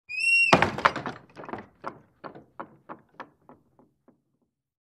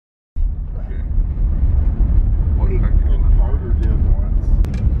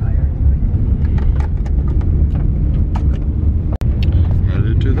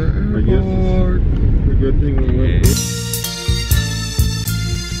I guess it's a good thing we went.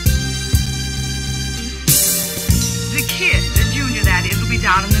 The kid, the junior that is, will be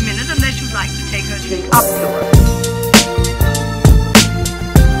down in a minute unless you'd like to take her drink up to her.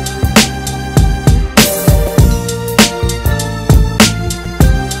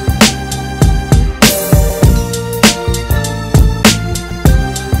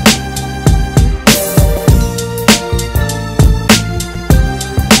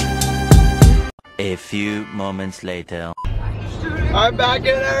 A few moments later. I'm back in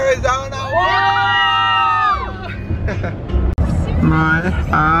Arizona! My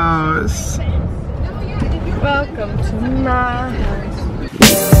house. Welcome to my house.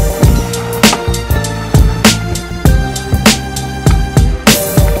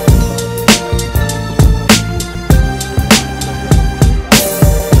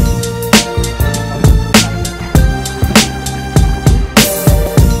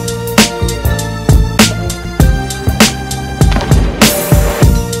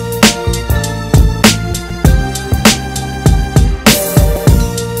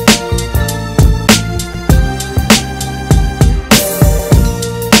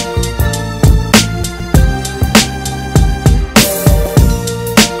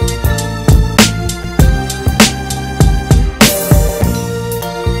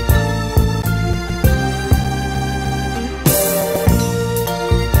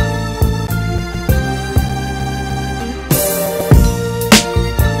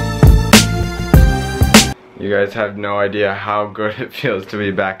 You guys have no idea how good it feels to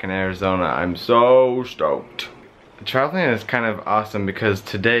be back in Arizona. I'm so stoked. Traveling is kind of awesome because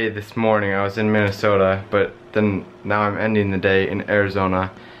today, this morning, I was in Minnesota, but then now I'm ending the day in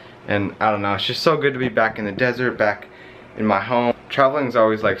Arizona. And I don't know, it's just so good to be back in the desert, back in my home. Traveling is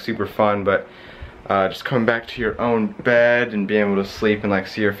always like super fun, but just coming back to your own bed and being able to sleep and like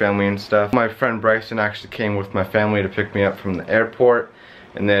see your family and stuff. My friend Grayson actually came with my family to pick me up from the airport.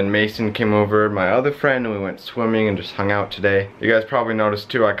 And then Mason came over, my other friend, and we went swimming and just hung out today. You guys probably noticed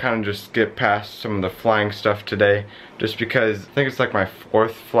too, I kind of just skipped past some of the flying stuff today just because I think it's like my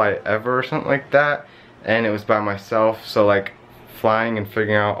 4th flight ever or something like that, and it was by myself, so like flying and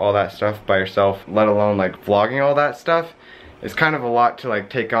figuring out all that stuff by yourself, let alone like vlogging all that stuff, is kind of a lot to like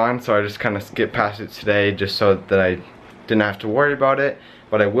take on, so I just kind of skipped past it today just so that I didn't have to worry about it.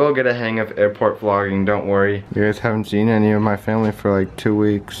 But I will get a hang of airport vlogging, don't worry. You guys haven't seen any of my family for like 2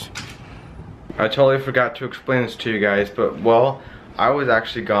 weeks. I totally forgot to explain this to you guys, but well, I was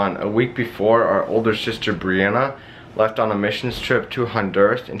actually gone a week before our older sister Brianna left on a missions trip to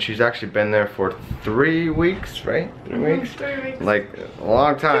Honduras, and she's actually been there for 3 weeks, right? 3 weeks? 3 weeks. Like a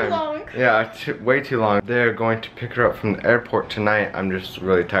long time. Too long. Yeah, way too long. They're going to pick her up from the airport tonight. I'm just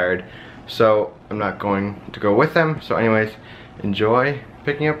really tired, so I'm not going to go with them. So anyways, enjoy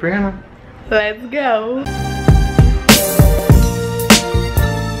picking up Brianna. Let's go.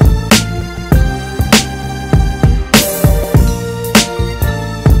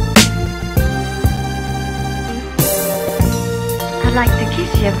 I'd like to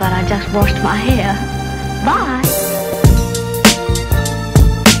kiss you, but I just washed my hair. Bye.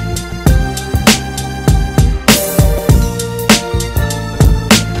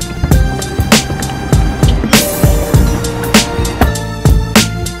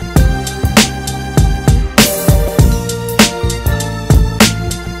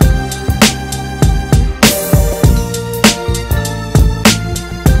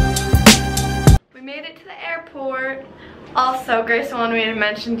 Also, Grayson wanted me to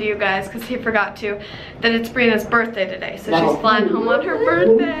mention to you guys, because he forgot to, that it's Brianna's birthday today. So she's flying home on her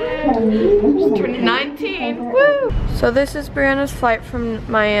birthday. She's turning 19. Woo! So this is Brianna's flight from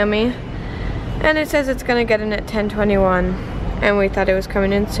Miami. And it says it's going to get in at 10:21. And we thought it was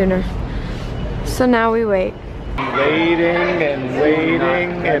coming in sooner. So now we wait. Waiting and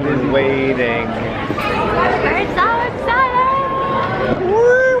waiting and waiting. We're so excited!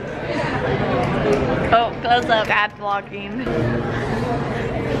 Woo! Oh, close up. Bad vlogging.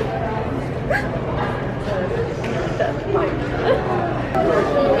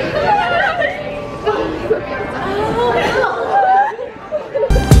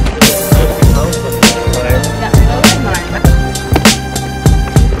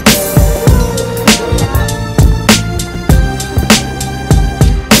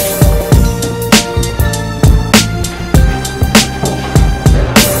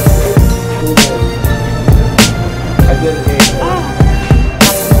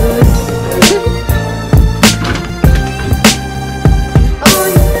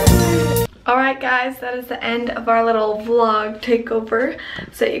 Alright guys, that is the end of our little vlog takeover,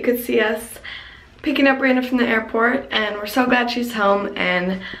 so that you could see us picking up Brianna from the airport, and we're so glad she's home,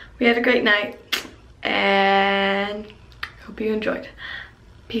 and we had a great night, and hope you enjoyed.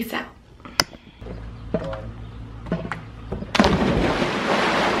 Peace out.